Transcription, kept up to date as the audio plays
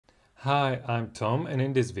Hi, I'm Tom, and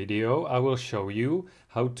in this video I will show you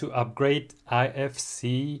how to upgrade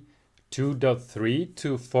IFC 2.3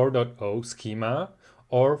 to 4.0 schema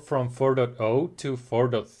or from 4.0 to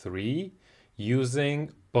 4.3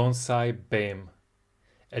 using Bonsai BIM.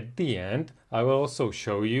 At the end, I will also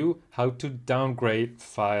show you how to downgrade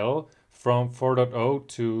file from 4.0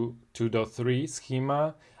 to 2.3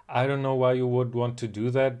 schema. I don't know why you would want to do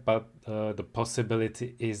that, but the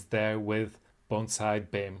possibility is there with Bonsai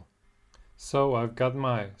BIM. So I've got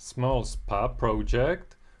my small spa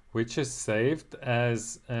project, which is saved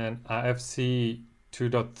as an IFC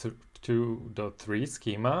 2.3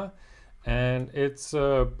 schema, and it's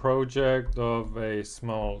a project of a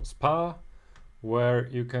small spa where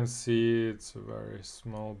you can see it's a very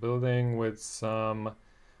small building with some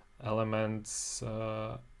elements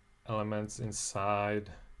inside.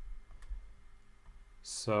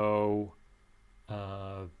 So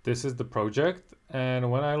this is the project,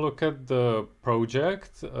 and when I look at the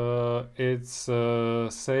project, it's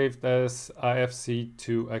saved as IFC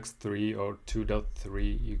 2x3 or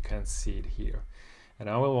 2.3. You can see it here, and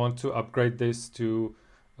I will want to upgrade this to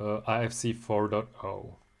IFC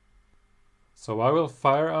 4.0. So I will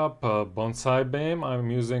fire up Bonsai BIM.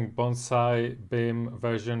 I'm using Bonsai BIM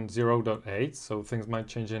version 0.8, so things might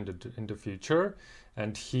change in the future.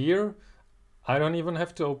 And here I don't even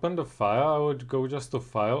have to open the file. I would go just to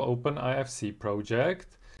File, Open IFC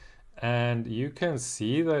Project, and you can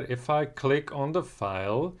see that if I click on the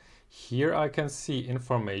file, here I can see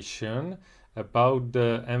information about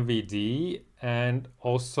the MVD and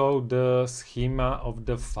also the schema of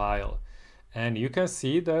the file. And you can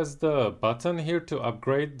see there's the button here to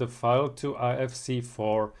upgrade the file to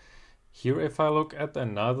IFC4. Here, if I look at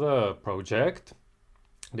another project,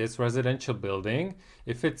 this residential building,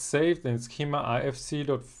 if it's saved in schema IFC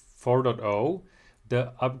 4.0,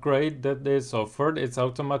 the upgrade that is offered, it's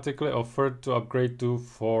automatically offered to upgrade to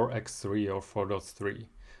 4x3 or 4.3.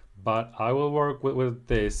 But I will work with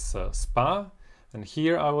this spa, and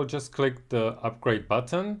here I will just click the upgrade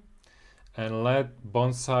button and let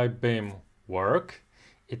Bonsai BIM work.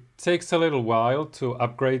 It takes a little while to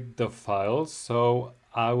upgrade the files, so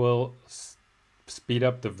I will speed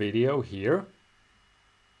up the video here.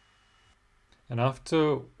 And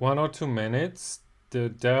after 1 or 2 minutes, the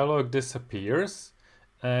dialog disappears.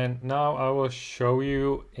 And now I will show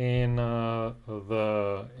you in the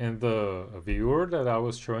viewer that I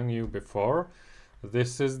was showing you before.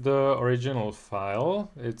 This is the original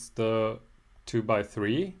file. It's the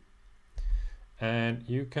 2x3. And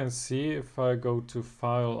you can see if I go to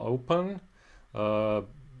File, Open,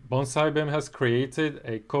 Bonsai BIM has created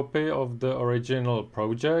a copy of the original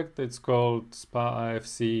project. It's called Spa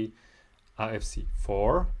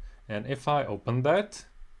IFC4, and if I open that,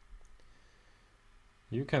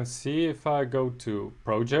 you can see if I go to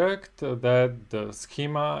project that the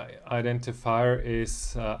schema identifier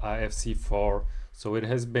is IFC4, so it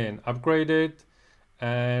has been upgraded.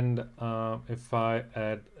 And if I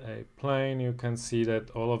add a plane, you can see that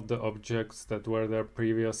all of the objects that were there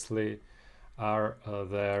previously are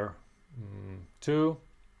there too.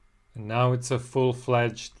 And now it's a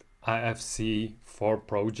full-fledged IFC4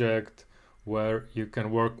 project where you can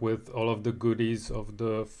work with all of the goodies of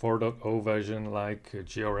the 4.0 version like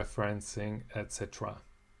georeferencing, etc.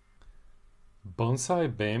 Bonsai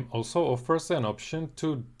BIM also offers an option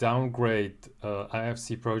to downgrade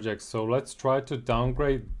IFC projects. So let's try to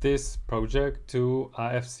downgrade this project to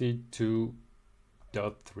IFC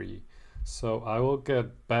 2.3. So I will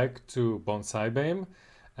get back to Bonsai BIM,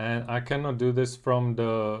 and I cannot do this from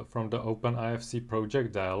the Open IFC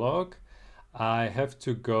project dialog. I have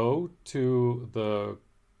to go to the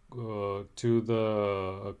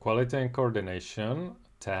Quality and Coordination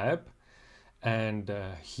tab, and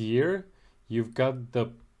here you've got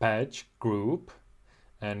the patch group,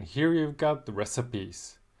 and here you've got the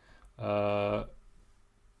recipes.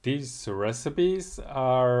 These recipes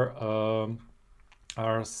are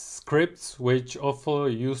scripts which offer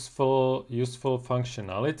useful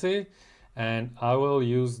functionality, and I will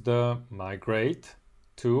use the Migrate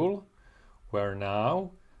tool, where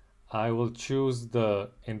now I will choose the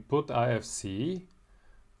input IFC,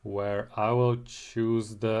 where I will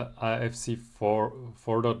choose the IFC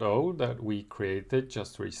 4.0 that we created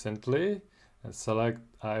just recently, and select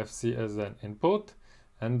IFC as an input,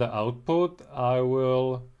 and the output I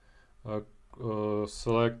will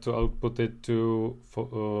select to output it to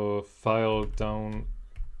file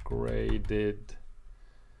downgraded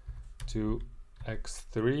to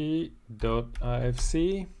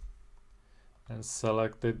x3.ifc, and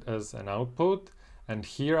select it as an output. And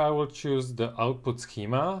here I will choose the output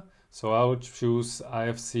schema, so I will choose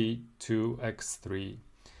IFC 2x3.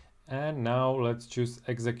 And now let's choose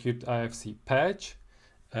execute IFC patch,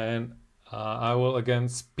 and I will again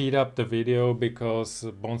speed up the video because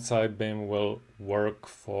Bonsai BIM will work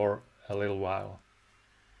for a little while.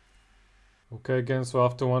 Okay, again, so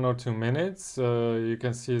after 1 or 2 minutes, you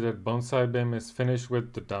can see that Bonsai BIM is finished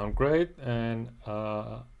with the downgrade, and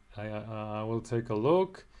I will take a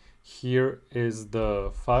look. Here is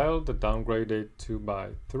the file, the downgraded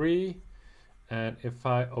 2x3, and if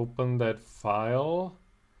I open that file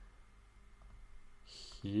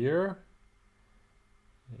here,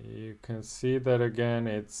 you can see that again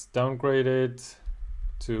it's downgraded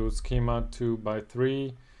to schema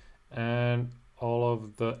 2x3, and all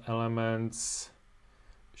of the elements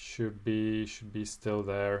should be still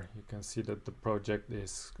there. You can see that the project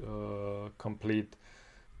is complete.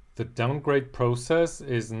 The downgrade process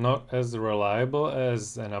is not as reliable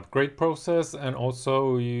as an upgrade process, and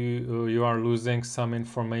also you are losing some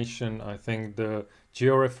information. I think the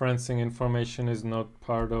georeferencing information is not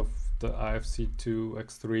part of the IFC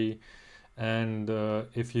 2x3, and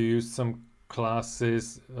if you use some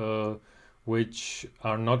classes which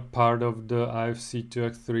are not part of the IFC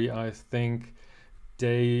 2x3, I think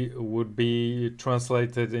they would be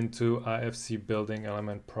translated into IFC building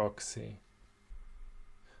element proxy.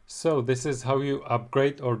 So this is how you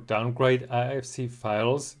upgrade or downgrade IFC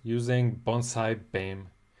files using Bonsai BIM.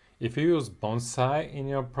 If you use Bonsai in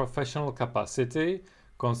your professional capacity,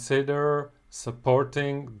 consider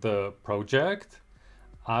supporting the project.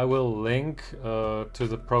 I will link to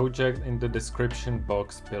the project in the description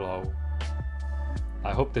box below.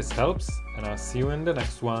 I hope this helps, and I'll see you in the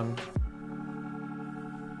next one.